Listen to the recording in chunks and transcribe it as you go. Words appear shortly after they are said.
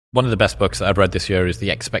One of the best books that I've read this year is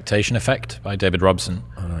The Expectation Effect by David Robson.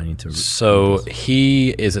 Oh, no, I need to So he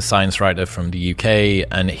is a science writer from the UK,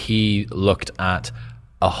 and he looked at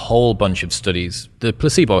a whole bunch of studies. The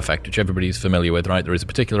placebo effect, which everybody's familiar with, right? There is a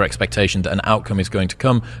particular expectation that an outcome is going to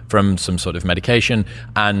come from some sort of medication,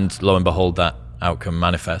 and lo and behold, that outcome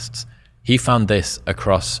manifests. He found this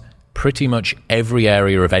across pretty much every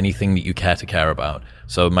area of anything that you care to care about.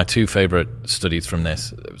 So my two favorite studies from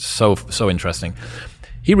this, so interesting.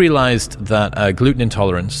 He realized that gluten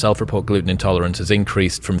intolerance, self-report gluten intolerance, has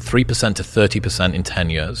increased from 3% to 30% in 10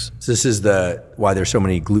 years. So this is why there's so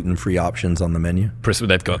many gluten-free options on the menu?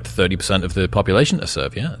 They've got 30% of the population to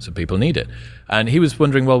serve, yeah, so people need it. And he was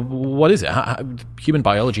wondering, well, what is it? Human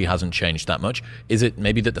biology hasn't changed that much. Is it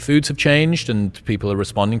maybe that the foods have changed and people are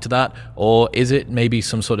responding to that? Or is it maybe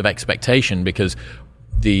some sort of expectation because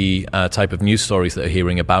the type of news stories that are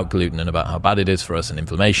hearing about gluten and about how bad it is for us and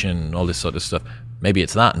inflammation and all this sort of stuff, maybe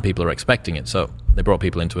it's that and people are expecting it. So they brought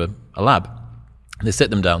people into a lab. They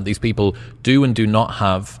sit them down. These people do and do not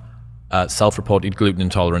have self-reported gluten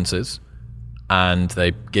intolerances, and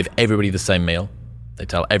they give everybody the same meal. They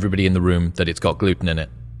tell everybody in the room that it's got gluten in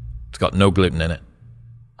it. It's got no gluten in it.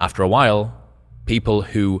 After a while, people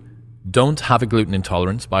who don't have a gluten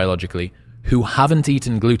intolerance biologically, who haven't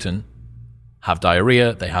eaten gluten, have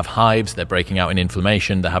diarrhea, they have hives, they're breaking out in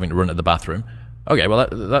inflammation, they're having to run to the bathroom. Okay, well,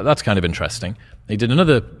 that's kind of interesting. He did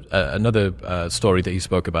another story that he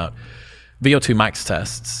spoke about. VO2 max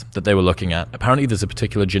tests that they were looking at. Apparently there's a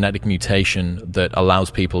particular genetic mutation that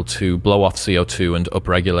allows people to blow off CO2 and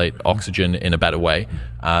upregulate oxygen in a better way.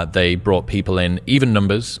 They brought people in, even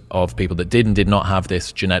numbers of people that did and did not have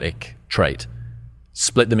this genetic trait,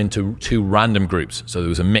 split them into two random groups. So there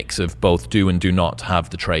was a mix of both do and do not have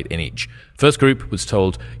the trait in each. First group was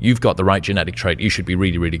told, you've got the right genetic trait, you should be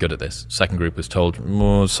really, really good at this. Second group was told,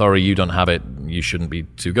 oh, sorry, you don't have it, you shouldn't be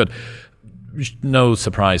too good. No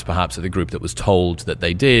surprise perhaps at the group that was told that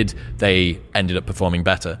they did, they ended up performing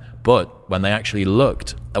better. But when they actually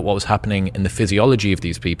looked at what was happening in the physiology of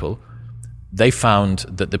these people, they found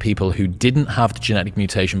that the people who didn't have the genetic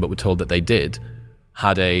mutation but were told that they did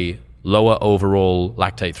had a lower overall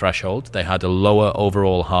lactate threshold, they had a lower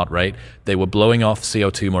overall heart rate, they were blowing off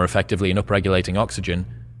CO2 more effectively and upregulating oxygen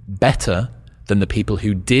better than the people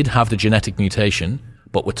who did have the genetic mutation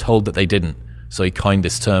but were told that they didn't. So he coined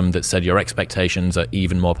this term that said your expectations are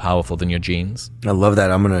even more powerful than your genes. I love that.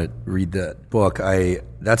 I'm going to read that book.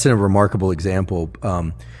 That's a remarkable example.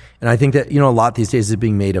 And I think that, a lot these days is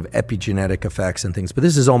being made of epigenetic effects and things, but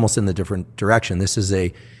this is almost in the different direction. This is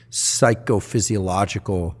a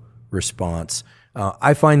psychophysiological response.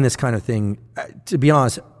 I find this kind of thing, to be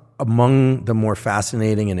honest, among the more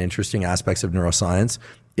fascinating and interesting aspects of neuroscience,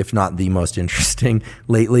 if not the most interesting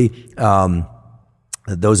lately.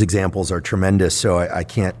 Those examples are tremendous, so I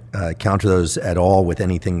can't counter those at all with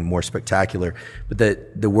anything more spectacular. But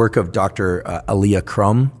the work of Dr. Aliyah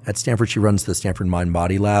Crum at Stanford, she runs the Stanford Mind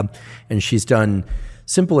Body Lab, and she's done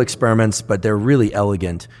simple experiments, but they're really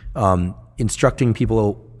elegant, instructing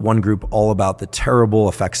people, one group, all about the terrible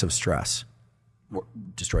effects of stress.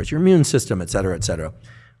 Destroys your immune system, et cetera, et cetera.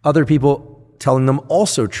 Other people telling them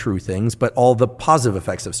also true things, but all the positive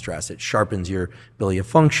effects of stress. It sharpens your ability to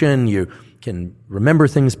function, you can remember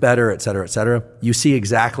things better, et cetera, et cetera. You see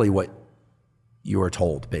exactly what you are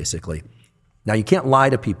told, basically. Now, you can't lie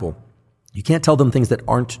to people. You can't tell them things that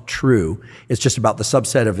aren't true. It's just about the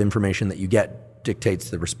subset of information that you get dictates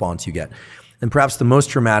the response you get. And perhaps the most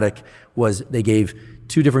dramatic was they gave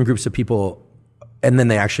two different groups of people, and then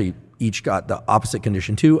they actually each got the opposite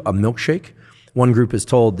condition too, a milkshake. One group is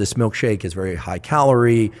told this milkshake is very high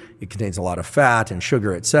calorie, it contains a lot of fat and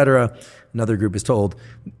sugar, et cetera. Another group is told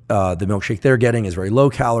the milkshake they're getting is very low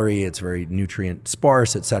calorie, it's very nutrient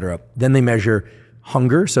sparse, et cetera. Then they measure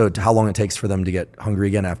hunger, so how long it takes for them to get hungry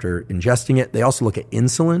again after ingesting it. They also look at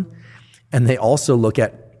insulin, and they also look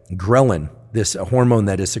at ghrelin, this hormone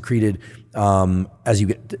that is secreted as you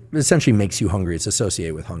get, essentially makes you hungry. It's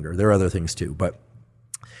associated with hunger. There are other things too, but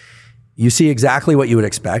you see exactly what you would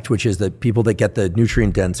expect, which is that people that get the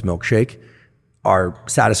nutrient-dense milkshake are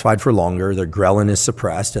satisfied for longer, their ghrelin is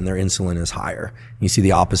suppressed, and their insulin is higher. You see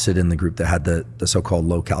the opposite in the group that had the so-called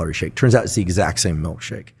low-calorie shake. Turns out it's the exact same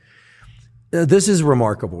milkshake. This is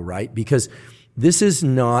remarkable, right? Because this is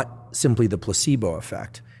not simply the placebo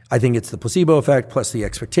effect. I think it's the placebo effect plus the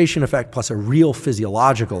expectation effect plus a real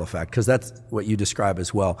physiological effect, because that's what you describe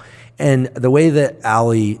as well. And the way that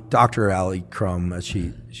Dr. Aliyah Crum, as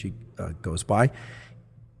she goes by,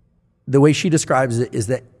 the way she describes it is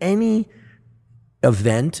that any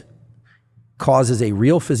event causes a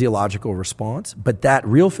real physiological response, but that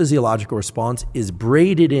real physiological response is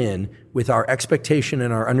braided in with our expectation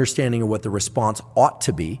and our understanding of what the response ought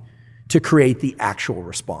to be to create the actual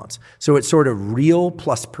response. So it's sort of real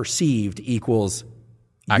plus perceived equals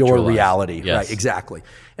your reality. Yes. Right, exactly.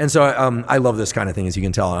 And so I love this kind of thing, as you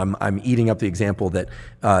can tell. I'm eating up the example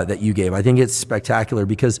that you gave. I think it's spectacular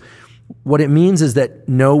because what it means is that,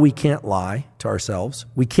 no, we can't lie to ourselves.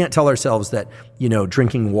 We can't tell ourselves that,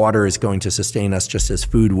 drinking water is going to sustain us just as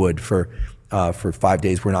food would for 5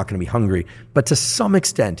 days. We're not going to be hungry. But to some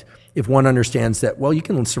extent, if one understands that, well, you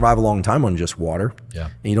can survive a long time on just water,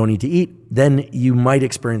 and you don't need to eat, then you might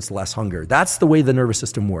experience less hunger. That's the way the nervous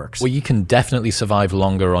system works. Well, you can definitely survive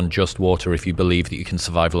longer on just water if you believe that you can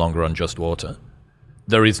survive longer on just water.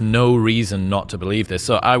 There is no reason not to believe this.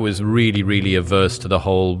 So I was really, really averse to the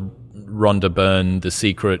whole Rhonda Byrne, the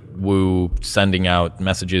secret woo, sending out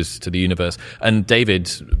messages to the universe. And David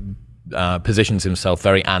positions himself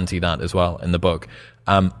very anti that as well in the book.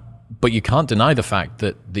 But you can't deny the fact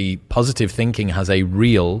that the positive thinking has a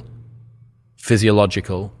real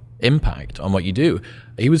physiological impact on what you do.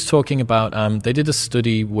 He was talking about, they did a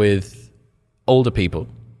study with older people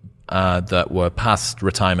that were past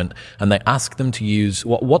retirement, and they asked them to use,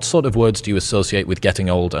 what sort of words do you associate with getting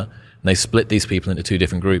older? And they split these people into two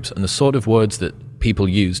different groups, and the sort of words that people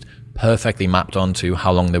used perfectly mapped onto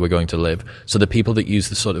how long they were going to live. So the people that used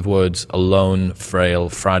the sort of words alone, frail,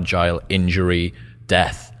 fragile, injury,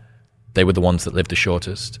 death, they were the ones that lived the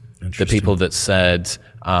shortest. The people that said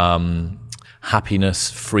happiness,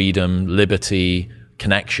 freedom, liberty,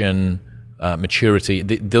 connection, maturity,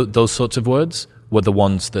 those sorts of words were the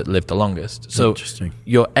ones that lived the longest. So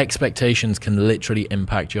your expectations can literally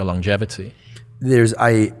impact your longevity.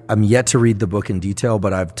 I'm yet to read the book in detail,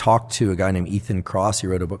 but I've talked to a guy named Ethan Kross. He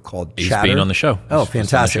wrote a book called Chatter. He's been on the show. Oh,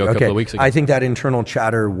 fantastic. A couple of weeks ago. I think that internal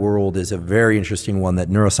chatter world is a very interesting one that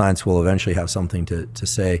neuroscience will eventually have something to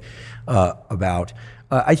say about.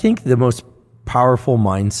 I think the most powerful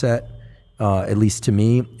mindset, at least to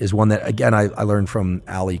me, is one that, again, I learned from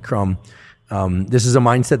Ali Crum. This is a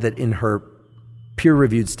mindset that in her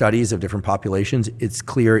peer-reviewed studies of different populations, it's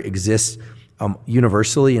clear exists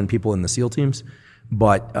universally in people in the SEAL teams,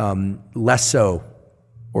 but less so,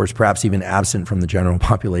 or is perhaps even absent from the general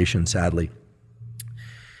population, sadly.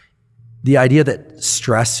 The idea that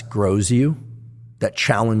stress grows you, that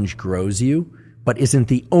challenge grows you, but isn't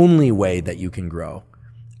the only way that you can grow,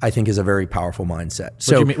 I think is a very powerful mindset.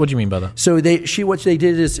 So, what do you mean by that? So what they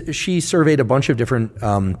did is she surveyed a bunch of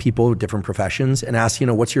different people, different professions, and asked,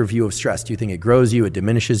 what's your view of stress? Do you think it grows you, it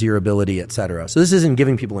diminishes your ability, et cetera? So this isn't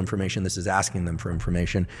giving people information, this is asking them for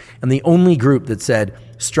information. And the only group that said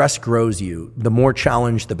stress grows you, the more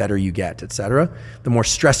challenge, the better you get, et cetera, the more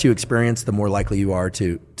stress you experience, the more likely you are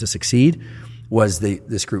to succeed, was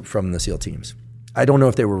this group from the SEAL teams. I don't know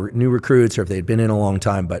if they were new recruits or if they'd been in a long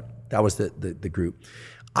time, but that was the group.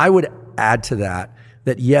 I would add to that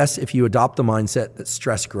yes, if you adopt the mindset that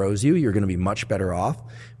stress grows you, you're going to be much better off,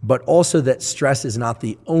 but also that stress is not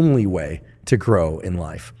the only way to grow in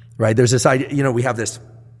life, right? There's this idea, we have this,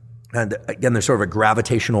 and again, there's sort of a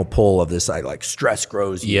gravitational pull of this, like stress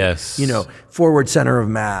grows you. Yes. Forward center of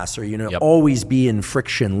mass, or, always be in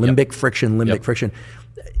friction, limbic friction.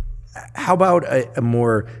 How about a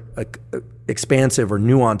more expansive or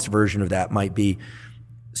nuanced version of that might be,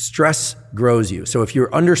 stress grows you. So if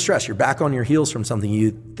you're under stress, you're back on your heels from something,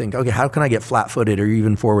 you think, okay, how can I get flat-footed or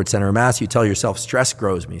even forward center of mass? You tell yourself, stress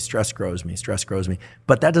grows me, stress grows me, stress grows me.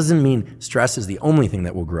 But that doesn't mean stress is the only thing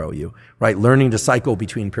that will grow you, right? Learning to cycle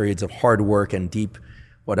between periods of hard work and deep,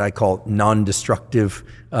 what I call non-destructive,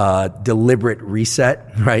 deliberate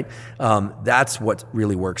reset, right? That's what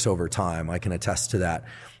really works over time. I can attest to that.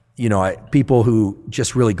 People who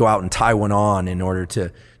just really go out and tie one on in order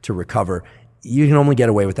to recover, you can only get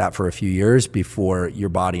away with that for a few years before your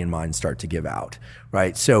body and mind start to give out,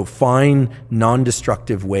 right? So find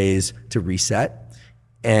non-destructive ways to reset,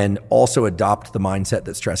 and also adopt the mindset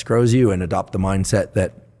that stress grows you, and adopt the mindset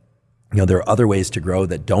that, there are other ways to grow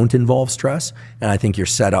that don't involve stress. And I think you're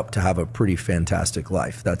set up to have a pretty fantastic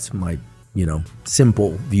life. That's my,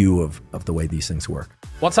 simple view of the way these things work.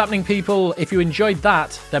 What's happening, people? If you enjoyed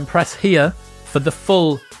that, then press here for the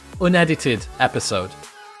full unedited episode.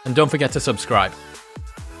 And don't forget to subscribe.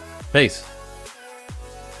 Peace.